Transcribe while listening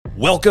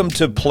Welcome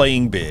to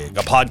Playing Big,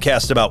 a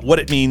podcast about what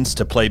it means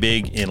to play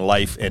big in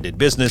life and in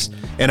business,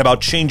 and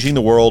about changing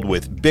the world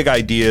with big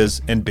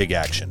ideas and big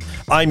action.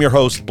 I'm your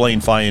host,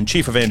 Blaine,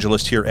 Chief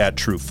Evangelist here at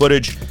True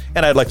Footage,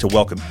 and I'd like to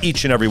welcome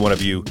each and every one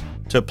of you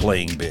to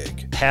Playing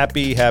Big.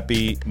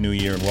 Happy New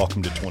Year, and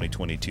welcome to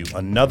 2022.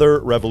 Another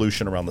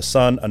revolution around the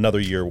sun, another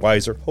year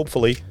wiser,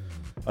 hopefully,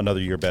 another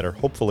year better,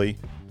 hopefully,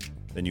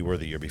 than you were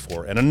the year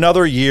before, and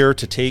another year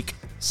to take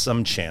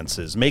some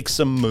chances, make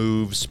some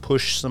moves,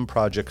 push some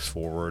projects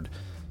forward,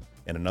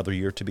 and another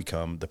year to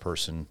become the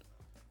person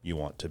you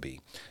want to be.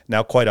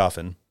 Now, quite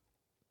often,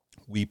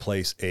 we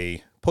place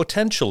a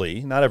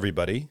potentially, not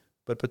everybody,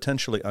 but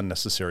potentially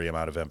unnecessary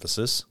amount of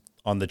emphasis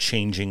on the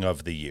changing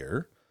of the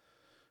year,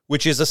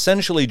 which is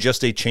essentially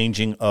just a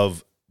changing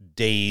of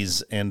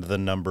days and the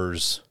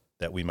numbers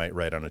that we might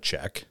write on a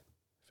check,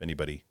 if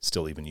anybody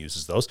still even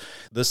uses those.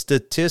 The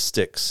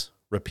statistics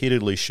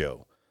repeatedly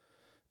show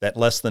that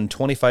less than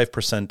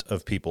 25%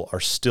 of people are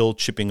still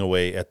chipping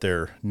away at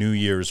their New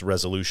Year's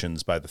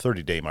resolutions by the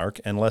 30-day mark,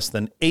 and less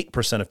than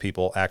 8% of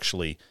people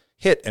actually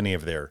hit any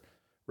of their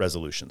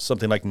resolutions.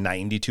 Something like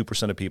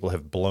 92% of people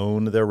have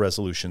blown their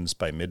resolutions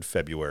by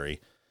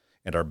mid-February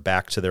and are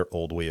back to their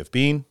old way of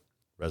being.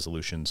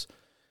 Resolutions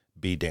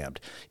be damned.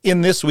 In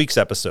this week's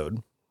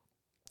episode,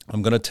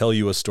 I'm going to tell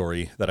you a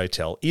story that I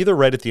tell either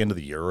right at the end of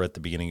the year or at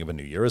the beginning of a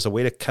new year as a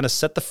way to kind of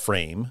set the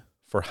frame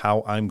for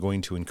how I'm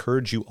going to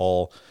encourage you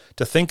all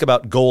to think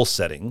about goal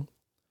setting,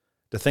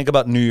 to think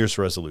about New Year's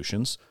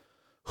resolutions,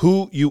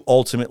 who you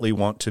ultimately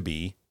want to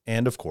be,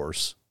 and of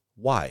course,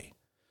 why.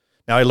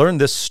 Now, I learned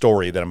this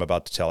story that I'm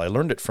about to tell. I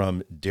learned it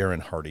from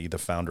Darren Hardy, the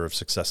founder of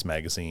Success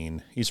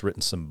Magazine. He's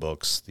written some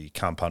books. The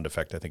Compound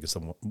Effect, I think, is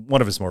one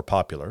of his more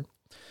popular.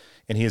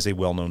 And he is a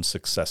well-known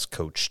success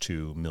coach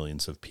to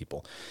millions of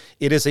people.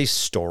 It is a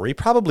story,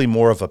 probably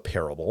more of a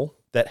parable,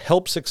 that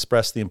helps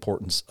express the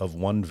importance of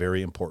one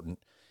very important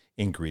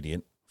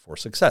ingredient for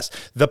success.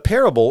 The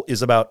parable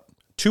is about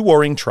two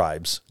warring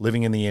tribes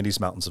living in the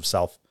Andes Mountains of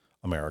South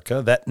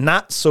America that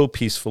not so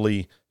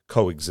peacefully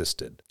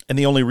coexisted. And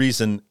the only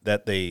reason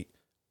that they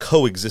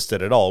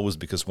coexisted at all was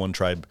because one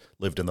tribe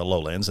lived in the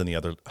lowlands and the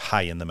other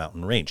high in the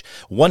mountain range.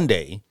 One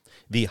day,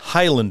 the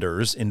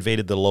Highlanders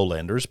invaded the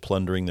lowlanders,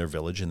 plundering their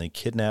village, and they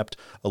kidnapped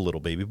a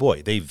little baby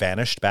boy. They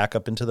vanished back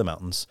up into the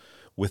mountains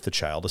with the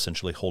child,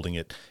 essentially holding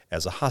it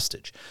as a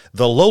hostage.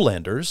 The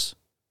lowlanders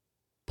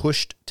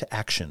pushed to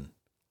action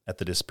at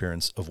the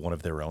disappearance of one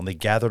of their own. They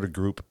gathered a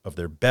group of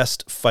their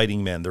best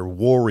fighting men, their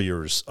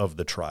warriors of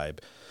the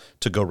tribe,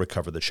 to go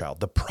recover the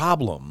child. The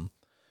problem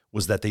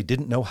was that they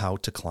didn't know how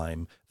to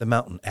climb the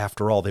mountain.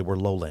 After all, they were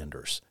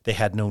lowlanders. They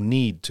had no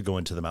need to go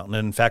into the mountain.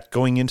 And in fact,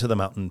 going into the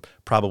mountain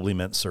probably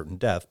meant certain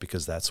death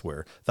because that's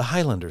where the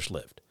Highlanders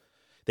lived.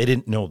 They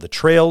didn't know the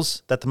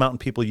trails that the mountain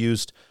people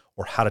used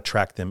or how to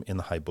track them in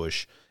the high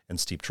bush and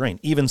steep terrain.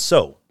 Even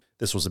so,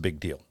 this was a big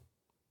deal.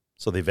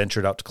 So they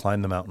ventured out to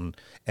climb the mountain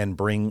and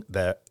bring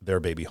their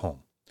baby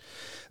home.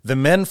 The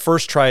men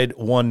first tried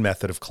one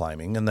method of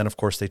climbing, and then, of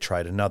course, they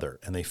tried another,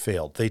 and they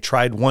failed. They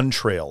tried one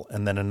trail,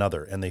 and then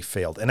another, and they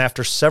failed. And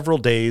after several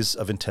days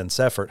of intense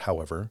effort,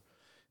 however,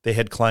 they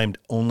had climbed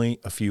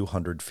only a few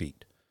hundred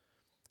feet.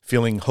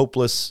 Feeling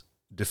hopeless,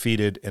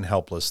 defeated, and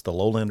helpless, the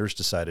lowlanders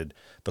decided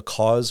the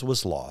cause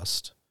was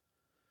lost,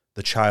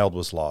 the child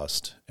was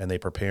lost, and they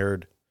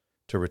prepared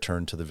to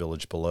return to the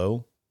village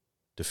below,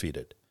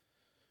 defeated.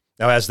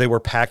 Now, as they were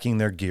packing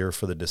their gear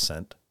for the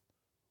descent,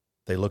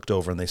 they looked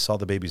over and they saw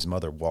the baby's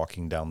mother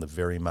walking down the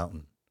very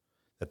mountain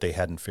that they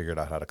hadn't figured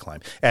out how to climb.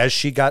 As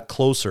she got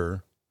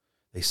closer,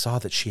 they saw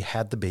that she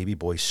had the baby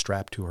boy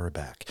strapped to her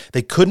back.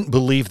 They couldn't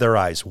believe their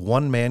eyes.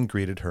 One man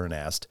greeted her and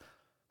asked,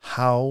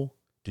 "How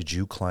did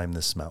you climb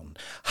this mountain?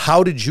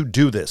 How did you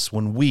do this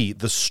when we,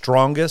 the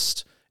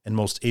strongest and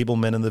most able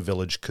men in the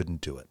village,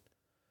 couldn't do it?"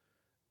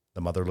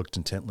 The mother looked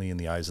intently in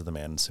the eyes of the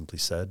man and simply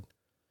said,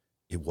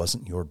 "It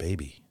wasn't your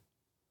baby."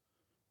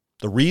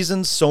 The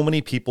reason so many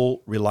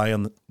people rely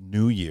on the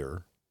new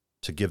year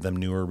to give them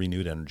new or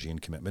renewed energy and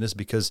commitment is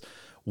because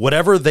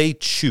whatever they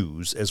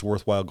choose as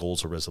worthwhile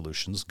goals or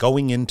resolutions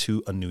going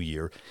into a new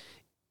year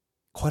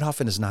quite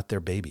often is not their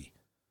baby.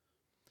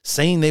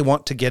 Saying they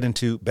want to get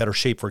into better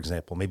shape, for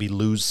example, maybe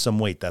lose some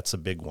weight, that's a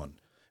big one.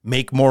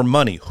 Make more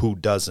money, who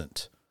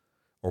doesn't?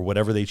 Or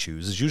whatever they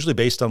choose is usually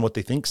based on what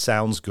they think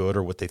sounds good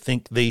or what they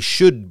think they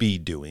should be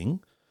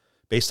doing,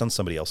 based on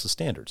somebody else's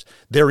standards.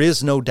 There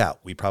is no doubt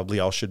we probably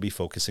all should be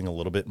focusing a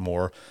little bit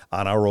more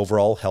on our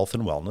overall health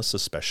and wellness,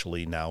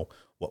 especially now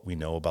what we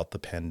know about the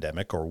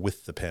pandemic or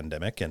with the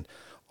pandemic and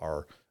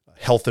our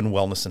health and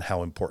wellness and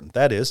how important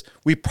that is.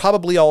 We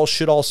probably all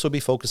should also be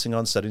focusing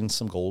on setting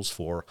some goals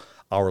for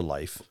our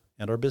life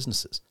and our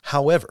businesses.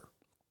 However,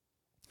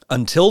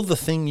 until the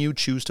thing you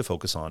choose to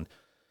focus on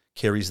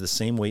carries the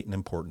same weight and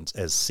importance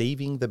as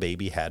saving the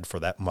baby had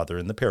for that mother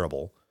in the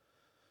parable,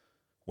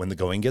 when the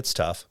going gets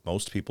tough,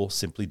 most people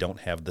simply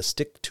don't have the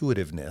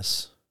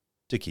stick-to-itiveness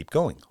to keep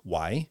going.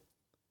 Why?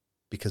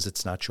 Because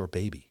it's not your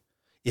baby.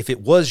 If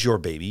it was your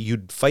baby,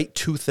 you'd fight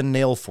tooth and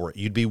nail for it.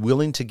 You'd be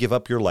willing to give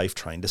up your life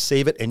trying to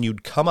save it, and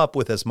you'd come up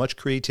with as much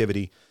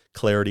creativity,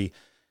 clarity,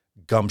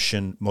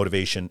 gumption,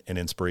 motivation, and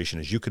inspiration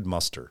as you could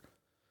muster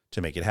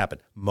to make it happen.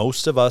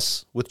 Most of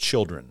us with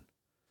children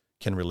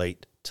can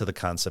relate to the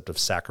concept of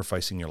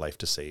sacrificing your life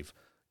to save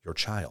your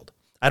child.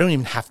 I don't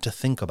even have to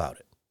think about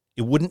it.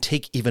 It wouldn't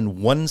take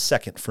even 1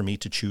 second for me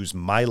to choose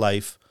my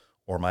life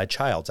or my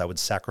child's. I would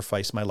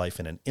sacrifice my life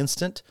in an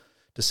instant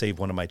to save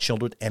one of my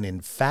children. And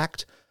in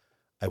fact,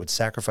 I would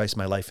sacrifice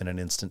my life in an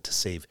instant to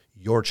save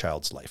your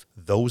child's life.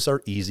 Those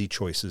are easy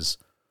choices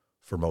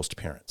for most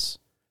parents.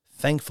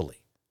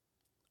 Thankfully,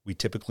 we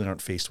typically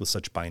aren't faced with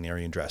such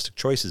binary and drastic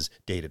choices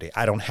day to day.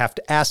 I don't have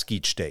to ask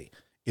each day,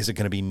 is it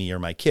going to be me or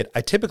my kid? I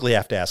typically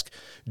have to ask,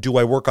 do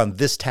I work on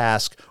this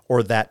task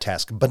or that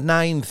task?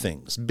 Benign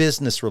things,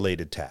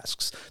 business-related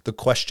tasks. The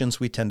questions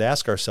we tend to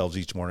ask ourselves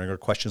each morning are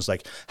questions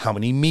like, how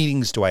many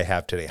meetings do I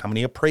have today? How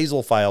many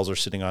appraisal files are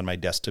sitting on my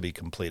desk to be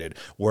completed?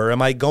 Where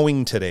am I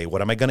going today?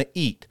 What am I going to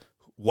eat?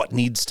 What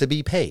needs to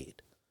be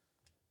paid?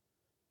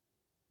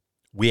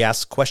 We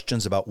ask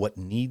questions about what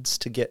needs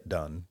to get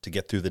done to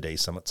get through the day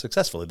somewhat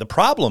successfully. The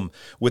problem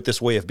with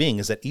this way of being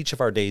is that each of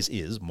our days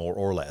is, more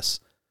or less,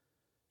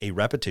 a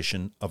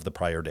repetition of the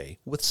prior day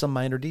with some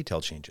minor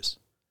detail changes.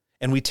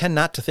 And we tend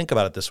not to think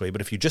about it this way,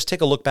 but if you just take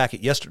a look back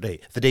at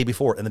yesterday, the day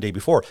before, and the day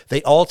before,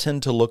 they all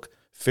tend to look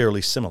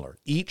fairly similar.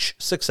 Each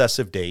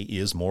successive day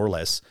is more or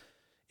less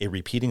a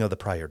repeating of the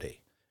prior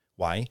day.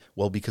 Why?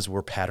 Well, because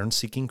we're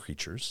pattern-seeking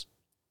creatures,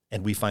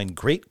 and we find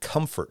great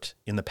comfort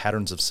in the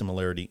patterns of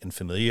similarity and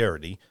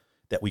familiarity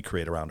that we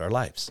create around our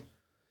lives.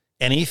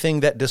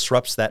 Anything that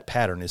disrupts that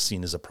pattern is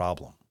seen as a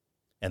problem.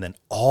 And then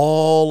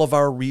all of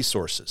our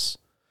resources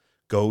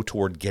go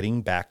toward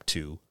getting back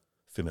to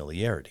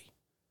familiarity.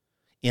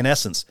 In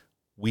essence,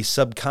 we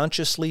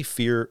subconsciously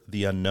fear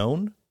the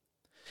unknown,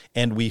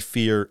 and we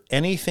fear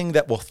anything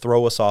that will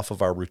throw us off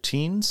of our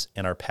routines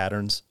and our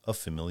patterns of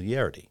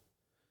familiarity.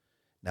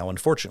 Now,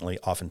 unfortunately,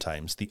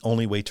 oftentimes, the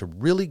only way to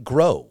really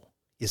grow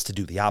is to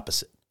do the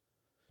opposite,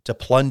 to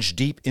plunge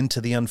deep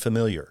into the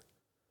unfamiliar,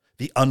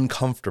 the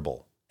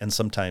uncomfortable, and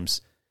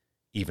sometimes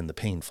even the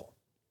painful.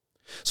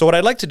 So what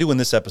I'd like to do in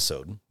this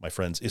episode, my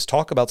friends, is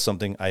talk about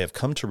something I have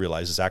come to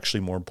realize is actually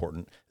more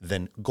important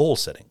than goal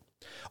setting.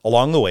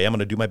 Along the way, I'm going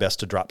to do my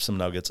best to drop some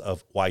nuggets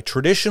of why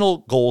traditional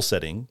goal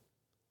setting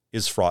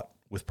is fraught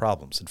with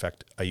problems. In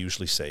fact, I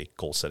usually say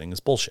goal setting is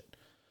bullshit.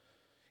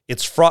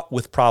 It's fraught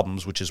with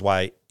problems, which is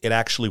why it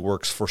actually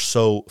works for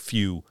so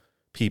few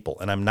people.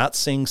 And I'm not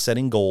saying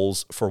setting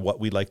goals for what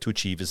we'd like to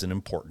achieve isn't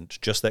important,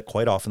 just that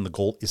quite often the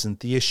goal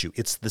isn't the issue.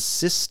 It's the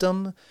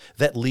system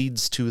that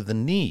leads to the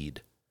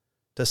need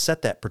to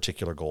set that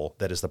particular goal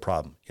that is the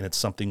problem, and it's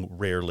something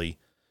rarely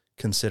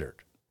considered.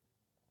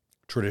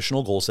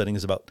 Traditional goal setting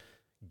is about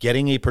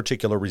getting a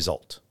particular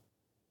result,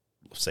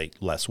 say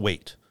less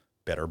weight,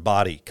 better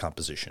body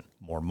composition,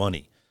 more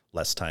money,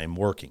 less time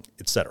working,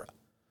 etc.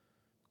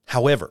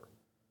 However,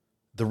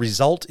 the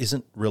result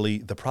isn't really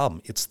the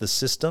problem. It's the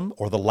system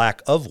or the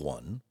lack of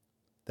one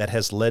that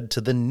has led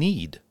to the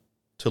need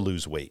to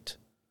lose weight,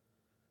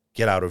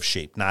 get out of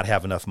shape, not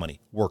have enough money,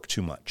 work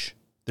too much.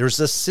 There's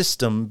a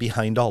system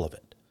behind all of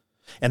it.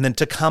 And then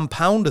to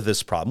compound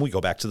this problem, we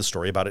go back to the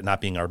story about it not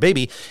being our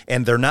baby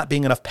and there not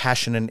being enough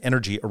passion and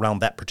energy around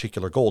that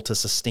particular goal to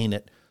sustain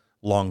it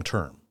long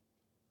term.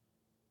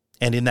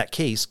 And in that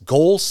case,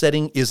 goal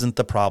setting isn't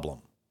the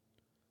problem.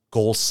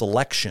 Goal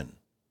selection,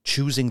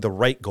 choosing the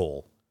right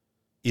goal,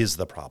 is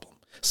the problem.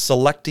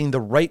 Selecting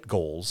the right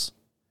goals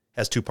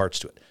has two parts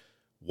to it.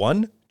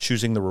 One,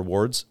 choosing the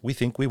rewards we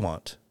think we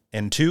want.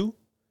 And two,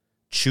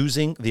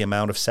 choosing the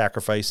amount of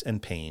sacrifice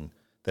and pain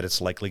that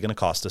it's likely going to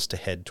cost us to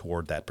head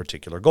toward that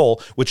particular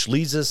goal, which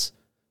leads us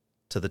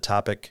to the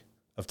topic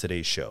of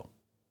today's show,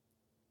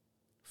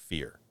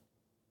 fear.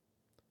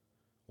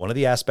 One of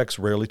the aspects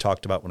rarely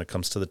talked about when it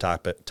comes to the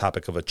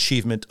topic of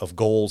achievement of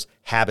goals,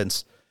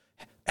 habits,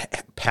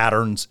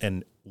 patterns,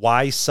 and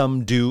why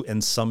some do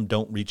and some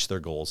don't reach their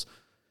goals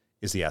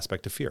is the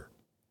aspect of fear.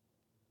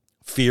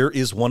 Fear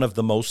is one of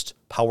the most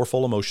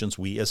powerful emotions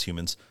we as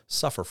humans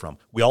suffer from.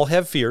 We all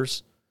have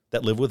fears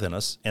that live within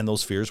us, and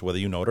those fears, whether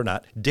you know it or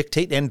not,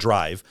 dictate and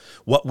drive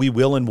what we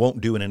will and won't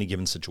do in any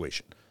given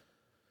situation.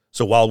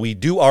 So while we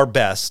do our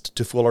best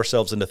to fool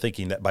ourselves into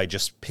thinking that by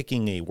just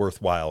picking a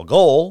worthwhile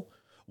goal,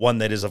 one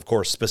that is, of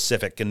course,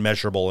 specific and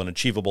measurable and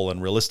achievable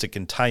and realistic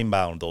and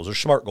time-bound, those are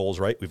SMART goals,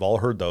 right? We've all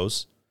heard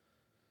those.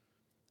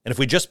 And if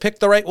we just pick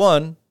the right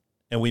one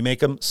and we make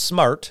them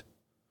SMART,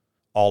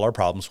 all our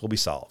problems will be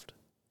solved.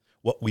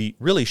 What we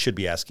really should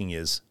be asking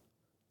is,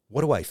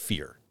 what do I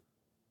fear?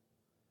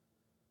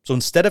 So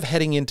instead of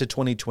heading into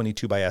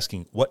 2022 by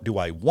asking, what do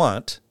I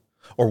want?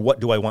 Or what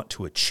do I want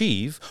to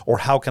achieve? Or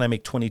how can I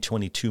make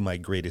 2022 my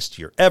greatest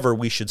year ever?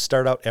 We should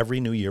start out every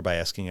new year by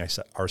asking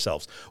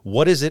ourselves,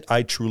 what is it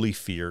I truly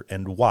fear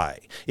and why?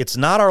 It's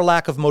not our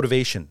lack of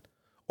motivation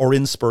or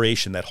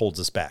inspiration that holds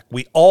us back.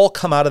 We all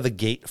come out of the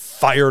gate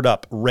fired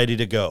up, ready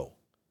to go.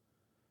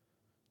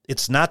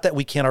 It's not that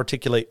we can't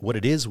articulate what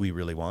it is we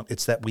really want.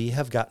 It's that we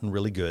have gotten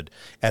really good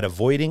at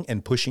avoiding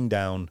and pushing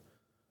down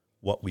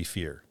what we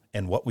fear.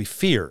 And what we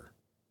fear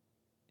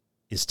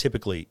is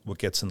typically what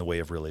gets in the way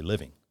of really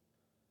living.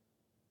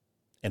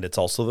 And it's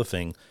also the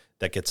thing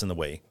that gets in the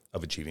way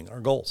of achieving our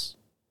goals.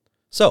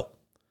 So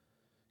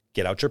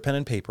get out your pen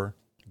and paper,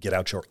 get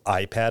out your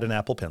iPad and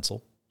Apple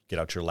Pencil, get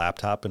out your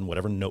laptop and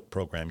whatever note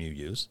program you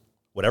use,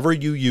 whatever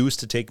you use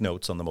to take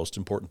notes on the most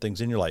important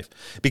things in your life,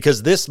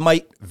 because this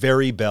might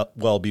very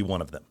well be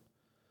one of them.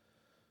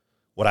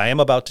 What I am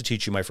about to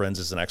teach you, my friends,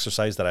 is an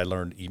exercise that I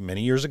learned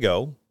many years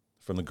ago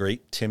from the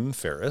great Tim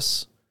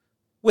Ferriss,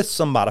 with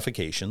some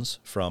modifications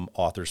from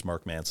authors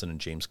Mark Manson and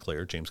James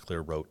Clear. James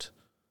Clear wrote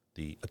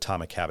the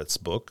Atomic Habits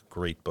book,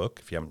 great book.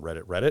 If you haven't read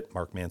it, read it.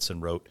 Mark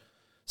Manson wrote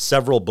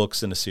several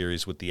books in a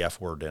series with the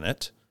F word in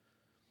it.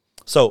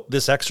 So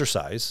this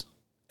exercise,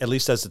 at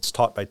least as it's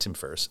taught by Tim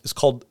Ferriss, is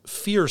called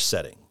fear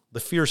setting, the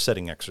fear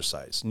setting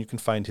exercise. And you can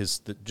find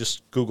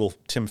just Google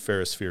Tim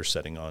Ferriss fear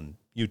setting on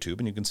YouTube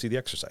and you can see the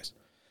exercise,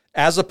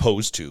 as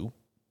opposed to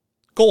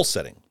goal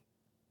setting.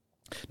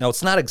 Now,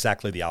 it's not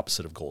exactly the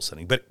opposite of goal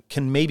setting, but it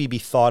can maybe be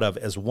thought of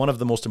as one of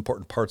the most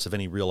important parts of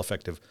any real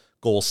effective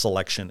goal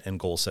selection and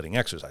goal setting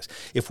exercise.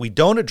 If we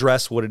don't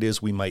address what it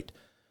is we might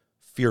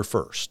fear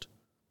first,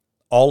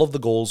 all of the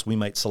goals we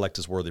might select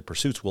as worthy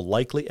pursuits will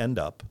likely end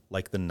up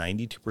like the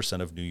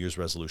 92% of New Year's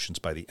resolutions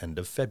by the end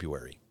of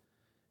February.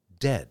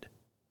 Dead.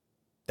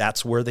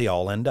 That's where they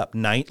all end up.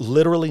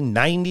 Literally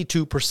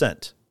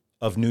 92%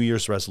 of New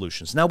Year's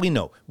resolutions. Now we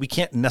know we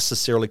can't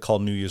necessarily call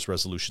New Year's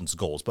resolutions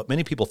goals, but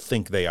many people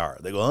think they are.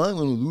 They go, I'm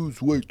going to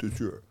lose weight this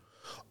year.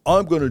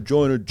 I'm going to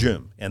join a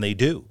gym. And they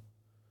do.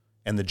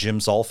 And the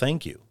gyms all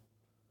thank you.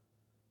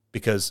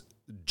 Because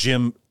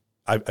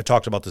I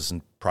talked about this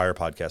in prior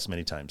podcasts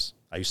many times.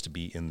 I used to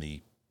be in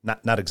the,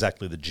 not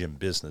exactly the gym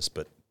business,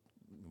 but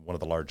one of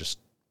the largest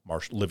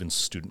live-in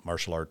student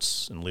martial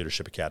arts and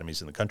leadership academies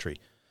in the country.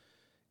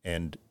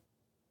 And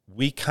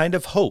we kind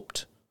of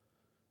hoped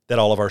that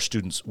all of our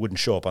students wouldn't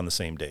show up on the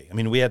same day. I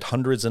mean, we had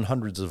hundreds and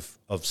hundreds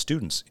of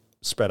students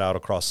spread out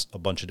across a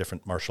bunch of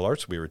different martial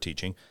arts we were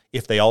teaching.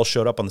 If they all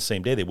showed up on the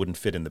same day, they wouldn't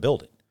fit in the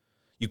building.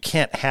 You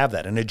can't have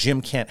that. And a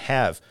gym can't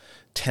have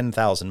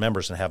 10,000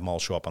 members and have them all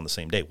show up on the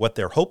same day. What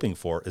they're hoping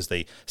for is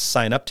they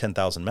sign up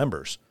 10,000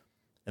 members,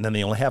 and then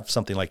they only have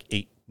something like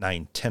 8,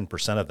 9,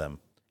 10% of them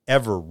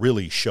ever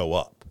really show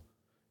up.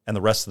 And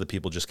the rest of the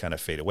people just kind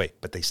of fade away,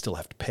 but they still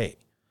have to pay.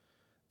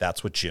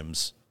 That's what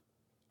gyms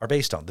are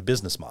based on, the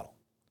business model.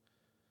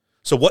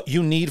 So what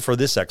you need for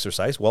this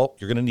exercise, well,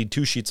 you're going to need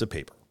 2 sheets of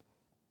paper.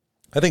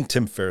 I think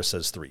Tim Ferriss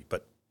says 3,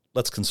 but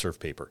let's conserve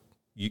paper.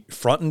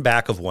 Front and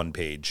back of one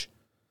page,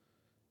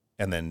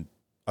 and then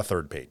a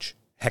third page.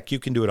 Heck, you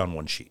can do it on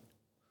one sheet.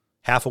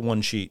 Half of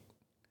one sheet,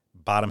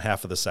 bottom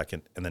half of the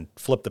second, and then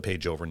flip the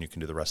page over and you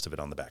can do the rest of it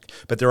on the back.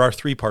 But there are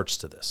 3 parts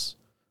to this.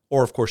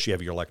 Or, of course, you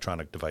have your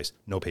electronic device,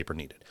 no paper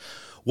needed.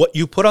 What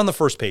you put on the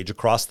first page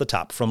across the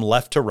top from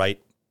left to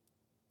right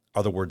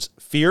are the words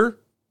fear,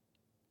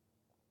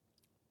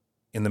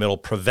 in the middle,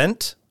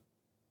 prevent,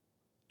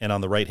 and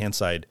on the right-hand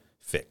side,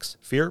 fix.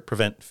 Fear,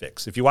 prevent,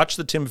 fix. If you watch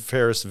the Tim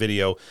Ferriss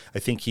video, I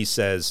think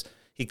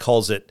he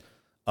calls it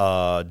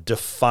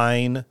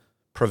define,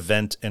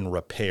 prevent, and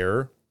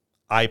repair.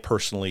 I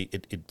personally,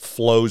 it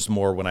flows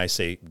more when I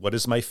say, what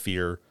is my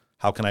fear?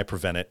 How can I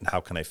prevent it? And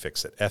how can I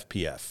fix it?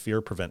 FPF, fear,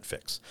 prevent,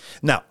 fix.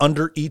 Now,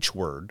 under each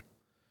word,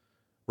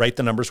 write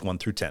the numbers 1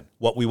 through 10.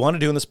 What we want to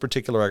do in this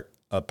particular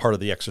part of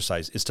the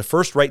exercise is to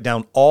first write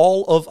down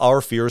all of our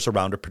fears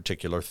around a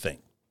particular thing.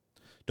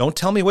 Don't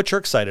tell me what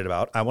you're excited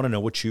about. I want to know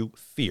what you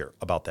fear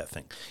about that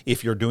thing.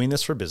 If you're doing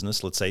this for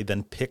business, let's say,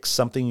 then pick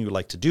something you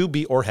like to do,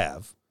 be, or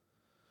have,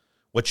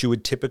 what you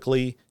would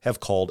typically have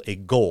called a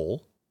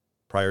goal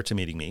prior to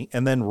meeting me,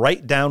 and then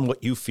write down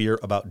what you fear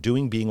about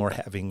doing, being, or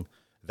having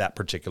that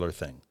particular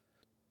thing.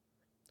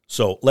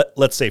 So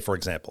let's say, for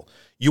example,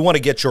 you want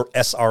to get your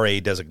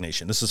SRA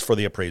designation. This is for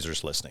the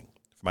appraisers listening.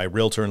 For my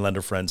realtor and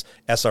lender friends,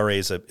 SRA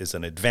is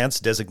an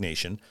advanced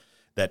designation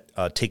that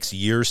takes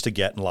years to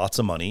get and lots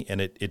of money,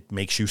 and it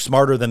makes you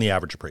smarter than the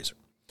average appraiser.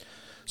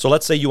 So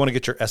let's say you want to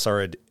get your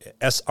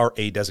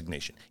SRA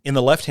designation. In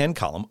the left-hand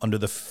column, under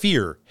the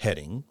fear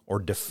heading, or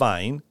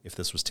define, if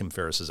this was Tim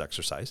Ferriss's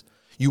exercise,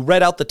 you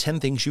read out the 10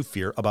 things you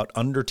fear about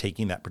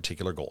undertaking that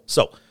particular goal.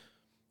 So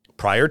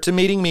prior to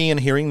meeting me and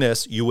hearing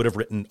this, you would have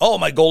written, oh,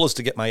 my goal is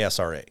to get my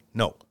SRA.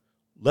 No,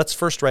 let's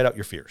first write out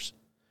your fears.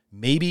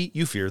 Maybe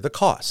you fear the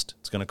cost.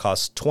 It's going to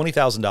cost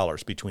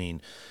 $20,000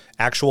 between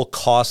actual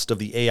cost of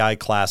the AI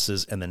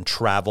classes and then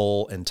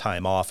travel and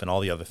time off and all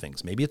the other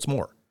things. Maybe it's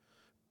more.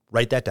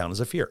 Write that down as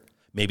a fear.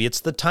 Maybe it's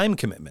the time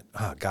commitment.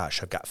 Oh,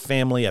 gosh, I've got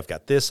family, I've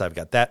got this, I've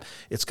got that.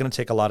 It's going to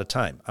take a lot of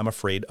time. I'm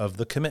afraid of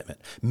the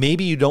commitment.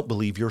 Maybe you don't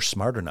believe you're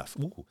smart enough.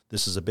 Ooh,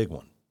 this is a big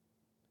one.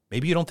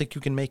 Maybe you don't think you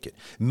can make it.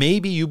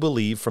 Maybe you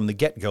believe from the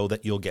get-go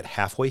that you'll get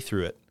halfway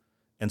through it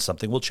and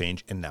something will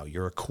change and now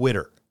you're a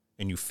quitter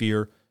and you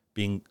fear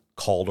being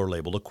called or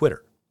labeled a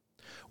quitter.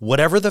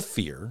 Whatever the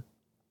fear,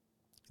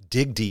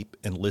 dig deep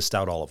and list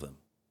out all of them.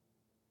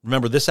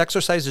 Remember, this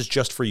exercise is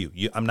just for you.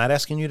 I'm not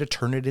asking you to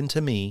turn it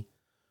into me.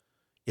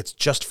 It's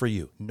just for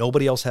you.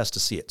 Nobody else has to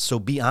see it. So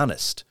be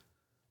honest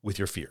with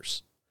your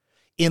fears.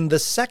 In the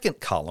second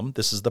column,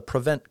 this is the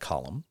prevent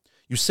column,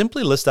 you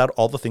simply list out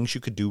all the things you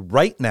could do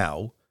right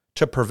now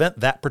to prevent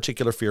that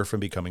particular fear from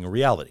becoming a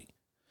reality.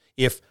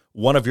 If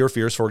one of your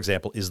fears, for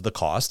example, is the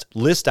cost,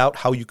 list out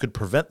how you could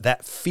prevent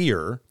that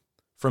fear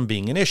from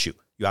being an issue.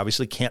 You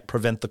obviously can't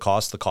prevent the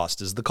cost. The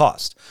cost is the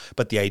cost.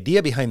 But the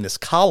idea behind this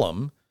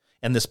column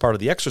and this part of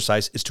the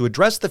exercise is to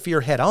address the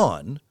fear head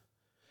on,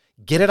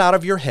 get it out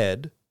of your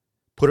head,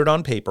 put it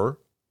on paper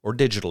or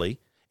digitally,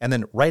 and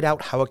then write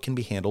out how it can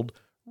be handled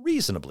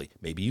reasonably.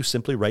 Maybe you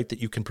simply write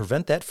that you can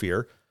prevent that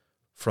fear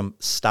from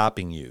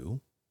stopping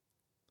you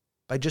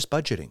by just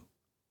budgeting.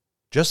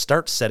 Just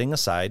start setting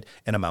aside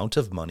an amount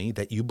of money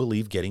that you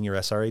believe getting your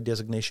SRA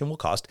designation will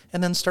cost,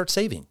 and then start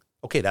saving.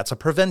 Okay, that's a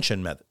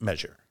prevention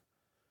measure.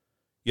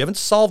 You haven't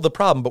solved the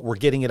problem, but we're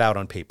getting it out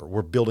on paper.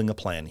 We're building a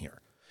plan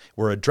here.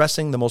 We're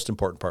addressing the most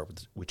important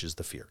part, which is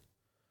the fear.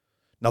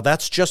 Now,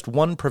 that's just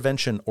one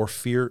prevention or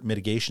fear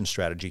mitigation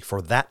strategy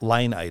for that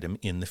line item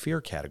in the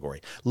fear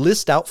category.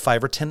 List out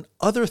 5 or 10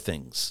 other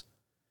things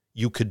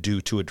you could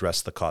do to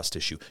address the cost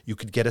issue. You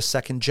could get a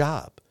second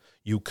job.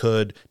 You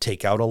could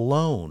take out a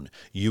loan.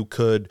 You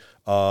could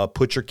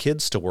put your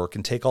kids to work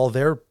and take all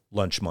their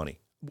lunch money.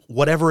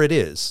 Whatever it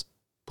is,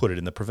 put it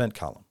in the prevent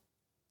column.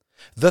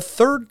 The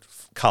third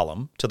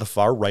column to the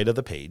far right of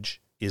the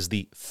page is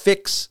the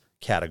fix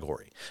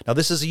category. Now,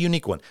 this is a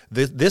unique one.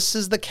 This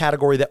is the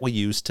category that we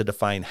use to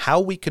define how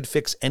we could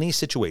fix any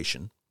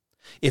situation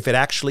if it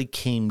actually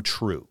came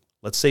true.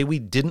 Let's say we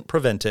didn't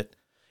prevent it,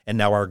 and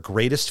now our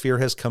greatest fear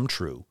has come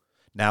true.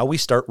 Now we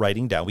start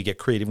writing down, we get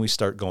creative, and we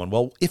start going,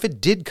 well, if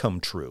it did come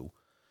true,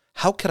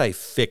 how could I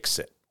fix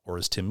it? Or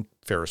as Tim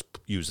Ferriss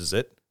uses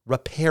it,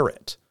 repair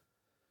it.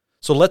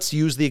 So let's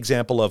use the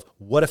example of,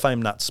 what if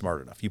I'm not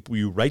smart enough?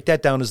 You write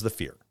that down as the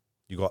fear.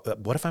 You go,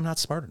 what if I'm not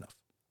smart enough?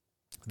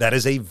 That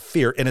is a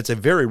fear, and it's a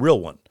very real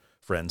one,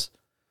 friends.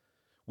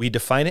 We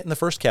define it in the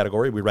first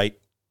category. We write,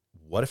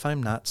 what if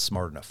I'm not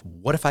smart enough?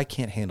 What if I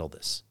can't handle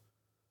this?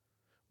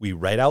 We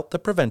write out the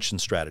prevention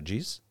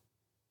strategies.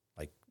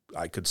 Like,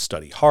 I could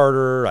study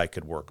harder, I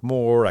could work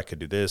more, I could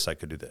do this, I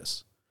could do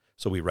this.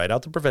 So we write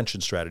out the prevention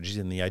strategies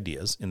and the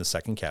ideas in the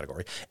second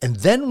category. And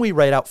then we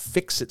write out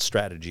fix-it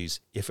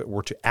strategies if it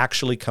were to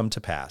actually come to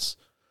pass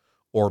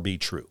or be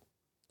true.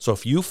 So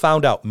if you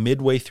found out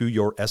midway through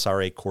your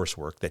SRA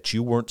coursework that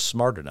you weren't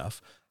smart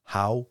enough,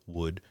 how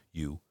would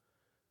you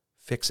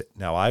fix it?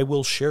 Now, I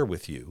will share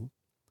with you,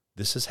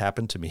 this has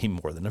happened to me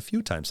more than a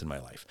few times in my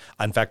life.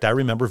 In fact, I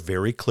remember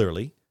very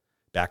clearly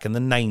back in the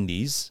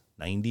 90s,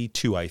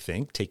 92, I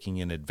think,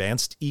 taking an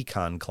advanced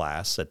econ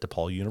class at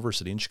DePaul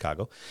University in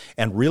Chicago,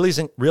 and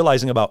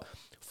realizing about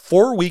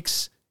 4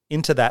 weeks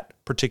into that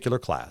particular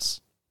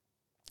class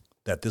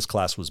that this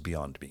class was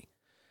beyond me.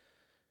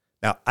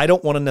 Now, I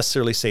don't want to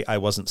necessarily say I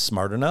wasn't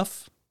smart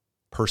enough,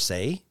 per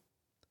se,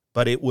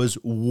 but it was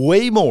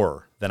way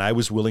more than I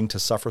was willing to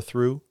suffer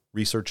through,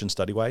 research and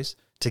study-wise,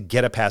 to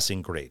get a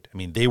passing grade. I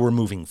mean, they were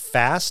moving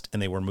fast,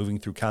 and they were moving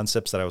through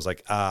concepts that I was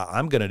like,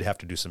 I'm going to have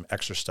to do some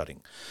extra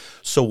studying.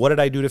 So what did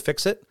I do to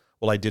fix it?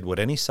 Well, I did what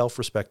any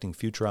self-respecting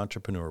future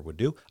entrepreneur would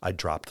do. I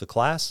dropped the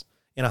class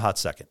in a hot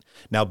second.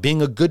 Now,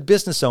 being a good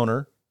business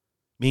owner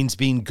means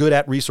being good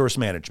at resource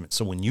management.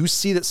 So when you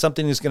see that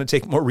something is going to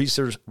take more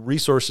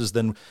resources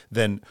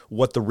than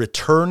what the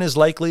return is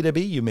likely to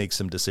be, you make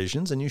some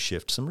decisions and you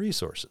shift some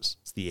resources.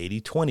 It's the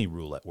 80-20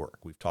 rule at work.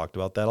 We've talked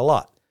about that a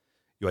lot.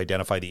 You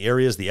identify the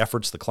areas, the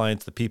efforts, the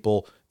clients, the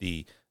people,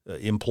 the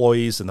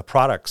employees, and the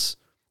products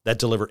that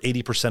deliver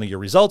 80% of your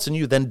results, and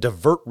you then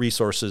divert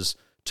resources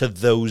to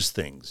those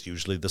things,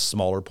 usually the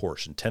smaller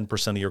portion.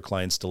 10% of your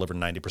clients deliver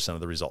 90% of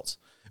the results.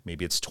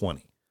 Maybe it's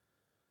 20.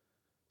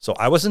 So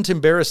I wasn't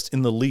embarrassed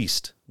in the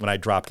least when I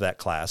dropped that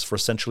class for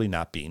essentially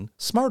not being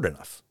smart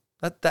enough.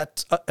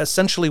 That's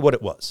essentially what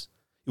it was.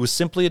 It was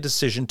simply a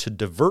decision to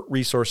divert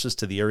resources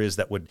to the areas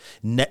that would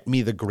net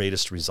me the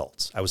greatest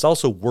results. I was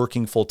also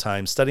working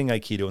full-time, studying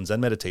Aikido and Zen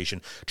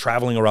meditation,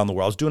 traveling around the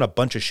world. I was doing a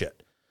bunch of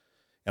shit.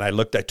 And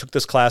I took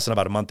this class, and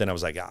about a month in, I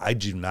was like, I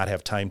do not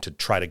have time to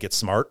try to get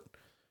smart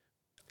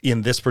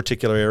in this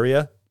particular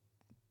area.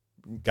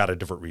 Got to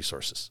divert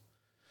resources.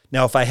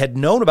 Now, if I had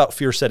known about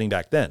fear setting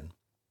back then,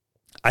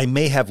 I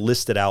may have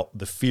listed out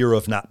the fear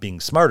of not being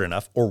smart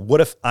enough, or what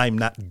if I'm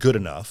not good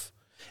enough,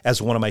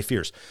 as one of my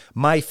fears.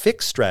 My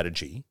fix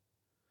strategy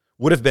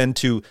would have been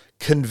to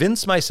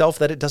convince myself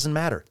that it doesn't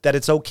matter, that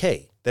it's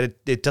okay, that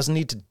it doesn't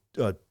need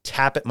to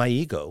tap at my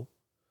ego.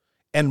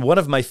 And one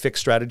of my fix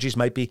strategies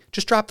might be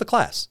just drop the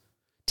class,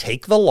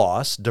 take the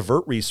loss,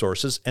 divert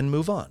resources, and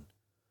move on.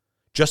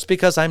 Just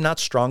because I'm not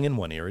strong in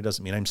one area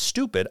doesn't mean I'm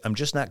stupid. I'm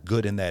just not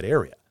good in that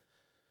area.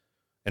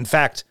 In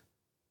fact,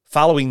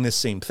 following this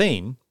same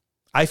theme,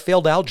 I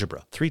failed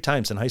algebra 3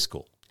 times in high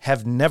school,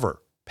 have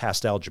never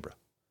passed algebra.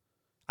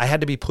 I had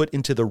to be put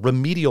into the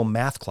remedial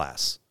math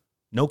class.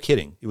 No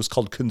kidding. It was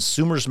called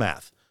Consumer's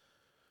Math.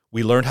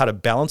 We learned how to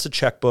balance a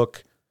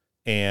checkbook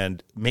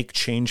and make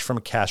change from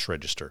a cash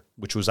register,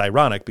 which was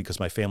ironic because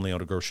my family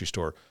owned a grocery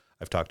store.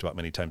 I've talked about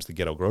many times, the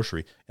Ghetto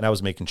Grocery, and I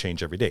was making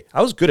change every day.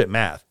 I was good at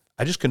math.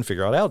 I just couldn't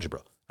figure out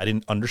algebra. I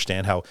didn't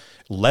understand how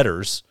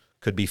letters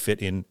could be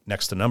fit in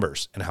next to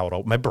numbers and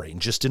how my brain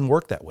just didn't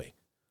work that way.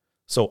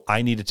 So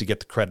I needed to get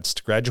the credits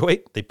to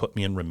graduate. They put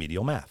me in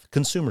remedial math,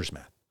 consumers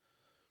math.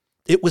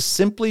 It was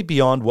simply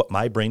beyond what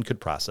my brain could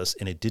process,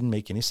 and it didn't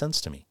make any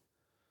sense to me.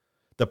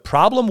 The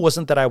problem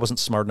wasn't that I wasn't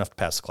smart enough to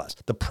pass the class.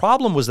 The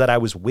problem was that I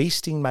was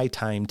wasting my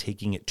time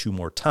taking it 2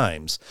 more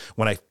times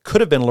when I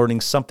could have been learning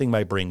something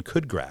my brain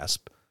could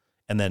grasp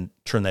and then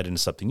turn that into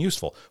something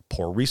useful.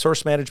 Poor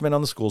resource management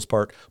on the school's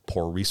part,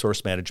 poor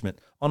resource management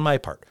on my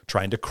part,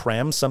 trying to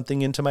cram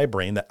something into my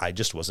brain that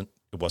it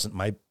wasn't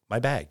my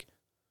bag.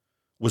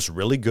 Was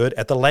really good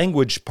at the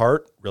language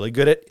part, really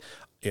good at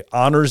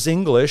honors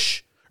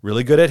English,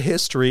 really good at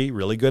history,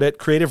 really good at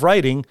creative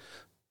writing,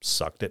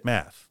 sucked at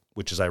math,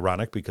 which is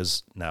ironic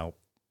because now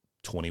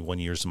 21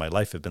 years of my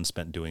life have been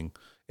spent doing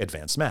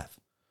advanced math.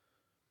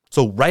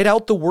 So write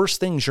out the worst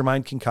things your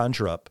mind can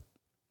conjure up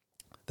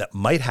that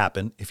might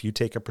happen if you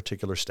take a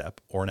particular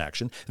step or an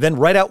action. Then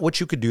write out what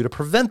you could do to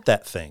prevent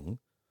that thing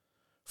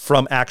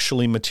from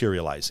actually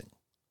materializing.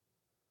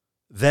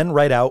 Then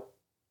write out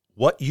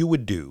what you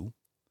would do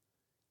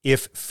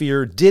if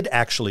fear did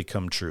actually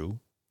come true.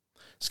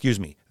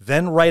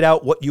 Then write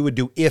out what you would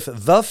do if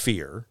the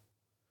fear,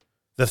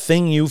 the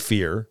thing you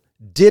fear,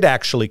 did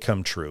actually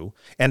come true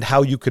and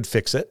how you could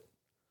fix it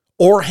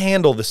or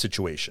handle the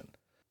situation.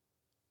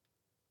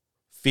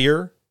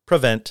 Fear,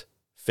 prevent,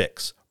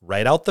 fix.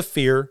 Write out the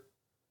fear,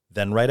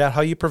 then write out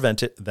how you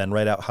prevent it, then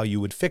write out how you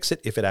would fix it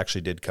if it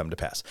actually did come to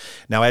pass.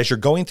 Now, as you're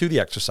going through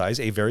the exercise,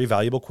 a very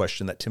valuable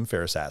question that Tim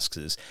Ferriss asks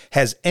is,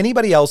 has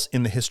anybody else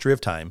in the history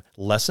of time,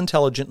 less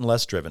intelligent and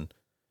less driven,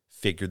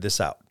 figured this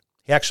out?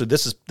 Actually,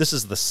 this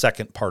is the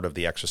second part of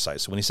the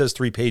exercise. So when he says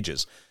 3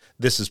 pages,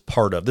 this is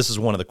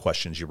one of the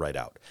questions you write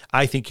out.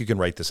 I think you can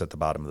write this at the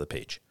bottom of the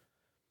page.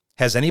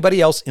 Has anybody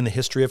else in the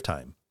history of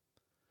time,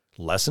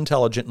 less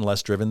intelligent and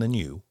less driven than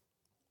you,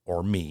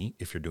 or me,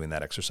 if you're doing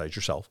that exercise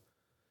yourself,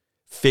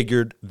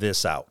 figured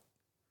this out?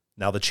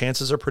 Now, the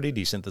chances are pretty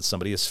decent that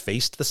somebody has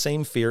faced the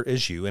same fear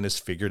as you and has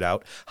figured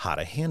out how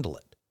to handle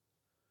it.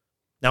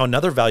 Now,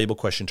 another valuable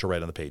question to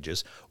write on the page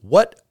is,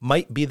 what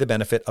might be the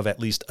benefit of at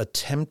least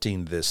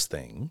attempting this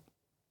thing?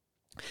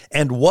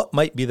 And what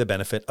might be the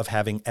benefit of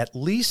having at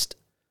least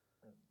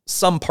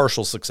some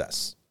partial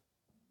success?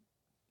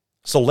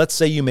 So let's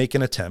say you make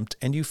an attempt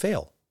and you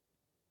fail.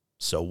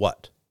 So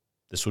what?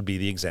 This would be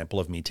the example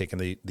of me taking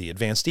the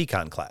advanced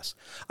econ class.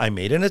 I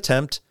made an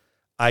attempt,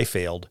 I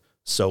failed,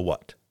 so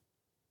what?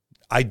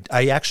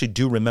 I actually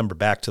do remember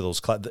back to those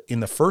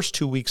in the first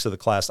 2 weeks of the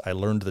class, I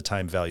learned the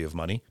time value of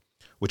money,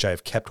 which I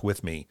have kept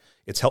with me.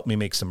 It's helped me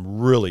make some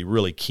really,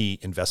 really key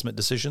investment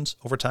decisions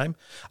over time.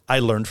 I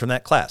learned from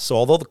that class. So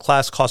although the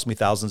class cost me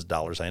thousands of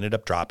dollars, I ended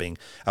up dropping.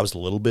 I was a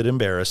little bit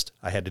embarrassed.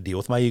 I had to deal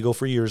with my ego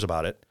for years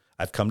about it.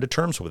 I've come to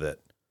terms with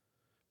it.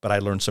 But I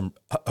learned some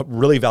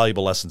really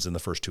valuable lessons in the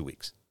first 2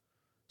 weeks.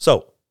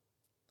 So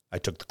I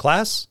took the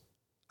class.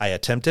 I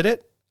attempted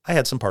it. I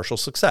had some partial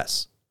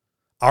success.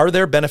 Are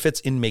there benefits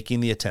in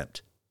making the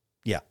attempt?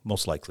 Yeah,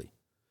 most likely.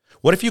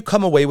 What if you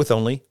come away with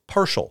only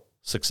partial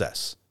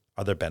success?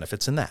 Are there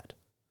benefits in that?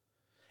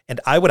 And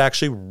I would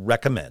actually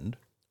recommend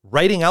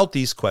writing out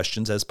these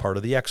questions as part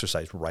of the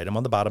exercise. Write them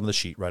on the bottom of the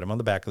sheet, write them on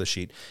the back of the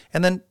sheet,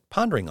 and then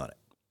pondering on it.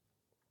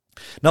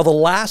 Now, the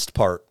last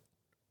part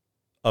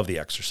of the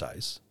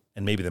exercise,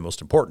 and maybe the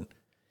most important,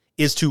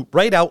 is to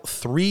write out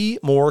 3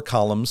 more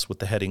columns with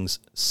the headings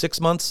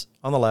 6 months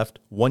on the left,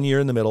 1 year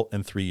in the middle,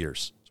 and 3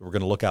 years. So we're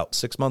going to look out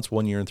 6 months,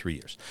 1 year, and 3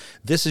 years.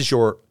 This is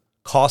your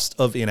cost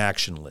of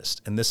inaction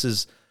list. And this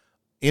is,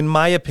 in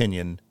my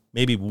opinion,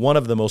 maybe one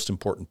of the most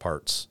important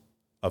parts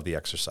of the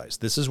exercise.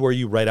 This is where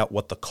you write out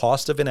what the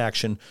cost of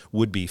inaction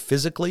would be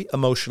physically,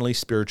 emotionally,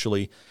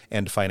 spiritually,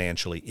 and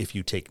financially if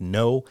you take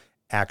no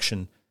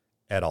action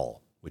at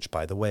all, which,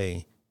 by the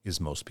way, is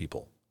most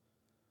people.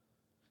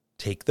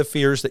 Take the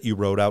fears that you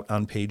wrote out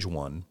on page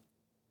 1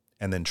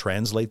 and then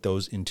translate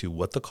those into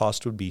what the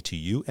cost would be to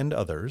you and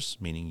others,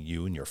 meaning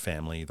you and your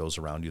family, those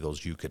around you,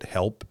 those you could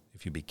help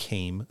if you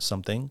became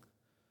something,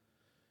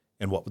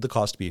 and what would the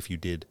cost be if you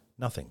did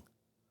nothing.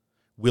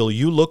 Will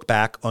you look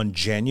back on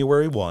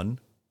January 1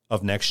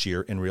 of next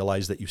year and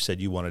realize that you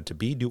said you wanted to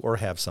be, do, or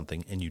have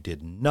something and you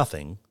did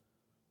nothing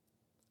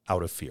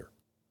out of fear?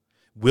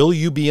 Will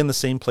you be in the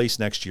same place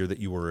next year that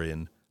you were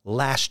in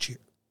last year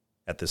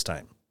at this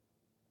time?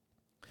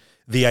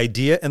 The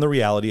idea and the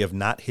reality of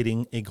not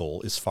hitting a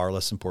goal is far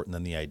less important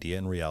than the idea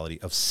and reality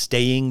of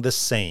staying the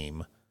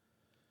same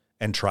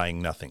and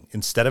trying nothing.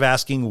 Instead of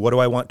asking, what do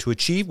I want to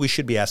achieve? We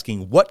should be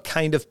asking, what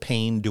kind of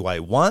pain do I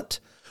want?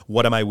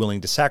 What am I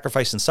willing to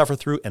sacrifice and suffer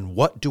through? And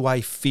what do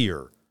I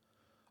fear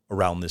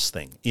around this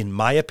thing? In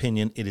my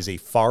opinion, it is a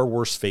far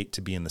worse fate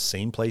to be in the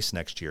same place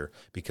next year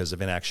because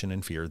of inaction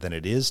and fear than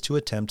it is to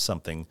attempt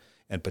something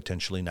and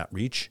potentially not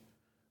reach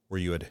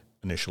where you had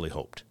initially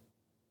hoped.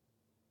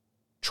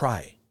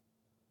 Try.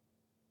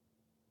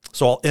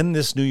 So I'll end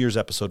this New Year's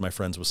episode, my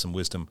friends, with some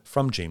wisdom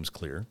from James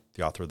Clear,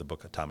 the author of the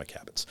book Atomic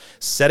Habits.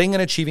 Setting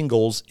and achieving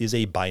goals is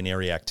a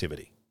binary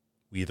activity.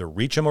 We either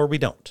reach them or we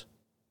don't.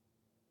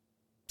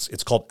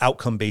 It's called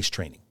outcome-based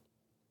training.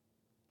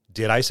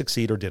 Did I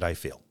succeed or did I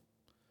fail?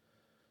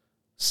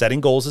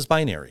 Setting goals is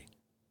binary.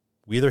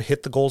 We either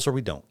hit the goals or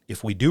we don't.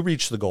 If we do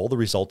reach the goal, the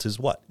result is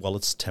what? Well,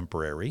 it's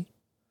temporary,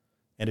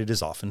 and it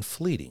is often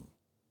fleeting.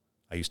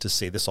 I used to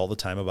say this all the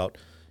time about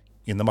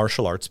in the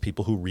martial arts,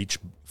 people who reach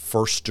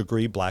first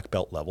degree black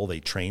belt level, they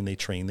train,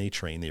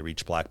 they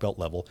reach black belt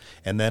level,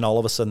 and then all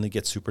of a sudden they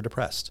get super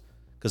depressed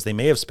because they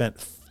may have spent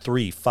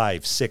 3,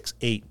 5, 6,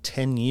 8,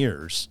 10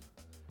 years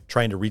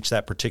trying to reach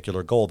that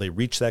particular goal. They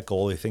reach that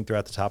goal, they think they're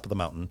at the top of the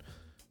mountain,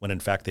 when in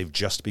fact they've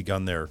just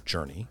begun their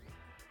journey.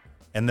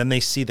 And then they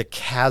see the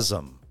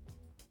chasm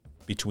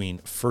between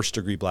first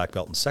degree black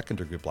belt and second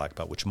degree black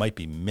belt, which might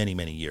be many,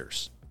 many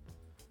years.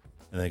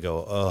 And they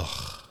go,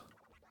 ugh.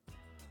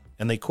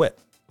 And they quit.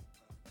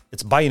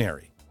 It's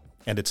binary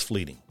and it's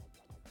fleeting.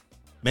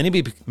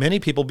 Many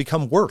people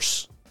become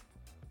worse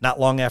not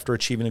long after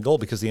achieving a goal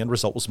because the end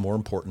result was more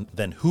important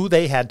than who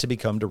they had to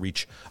become to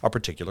reach a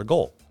particular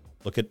goal.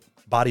 Look at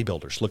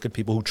bodybuilders. Look at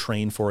people who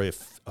train for a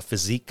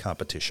physique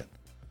competition.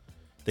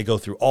 They go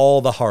through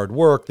all the hard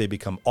work. They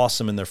become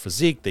awesome in their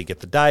physique. They get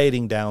the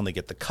dieting down. They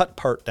get the cut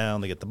part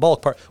down. They get the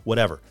bulk part,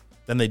 whatever.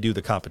 Then they do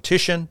the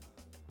competition.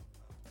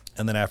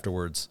 And then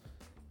afterwards,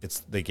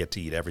 they get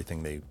to eat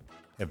everything they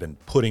have been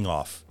putting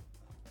off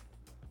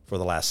for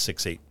the last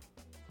 6, 8,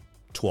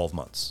 12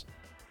 months.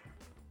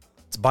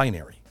 It's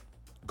binary.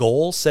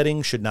 Goal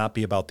setting should not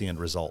be about the end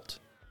result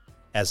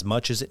as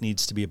much as it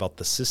needs to be about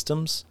the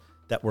systems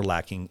that were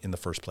lacking in the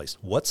first place.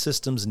 What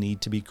systems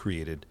need to be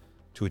created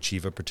to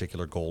achieve a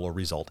particular goal or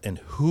result, and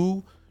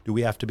who do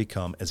we have to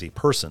become as a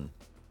person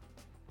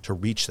to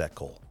reach that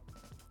goal?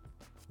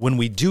 When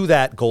we do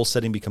that, goal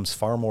setting becomes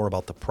far more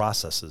about the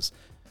processes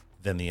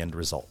than the end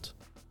result.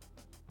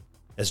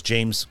 As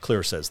James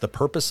Clear says, the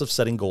purpose of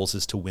setting goals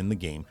is to win the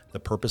game. The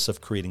purpose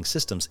of creating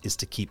systems is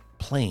to keep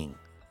playing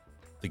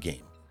the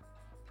game.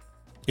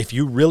 If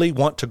you really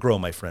want to grow,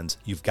 my friends,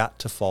 you've got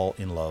to fall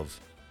in love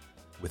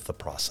with the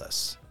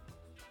process,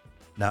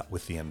 not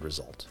with the end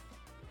result.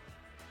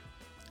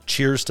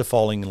 Cheers to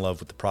falling in love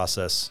with the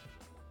process.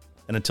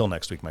 And until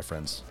next week, my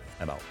friends,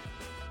 I'm out.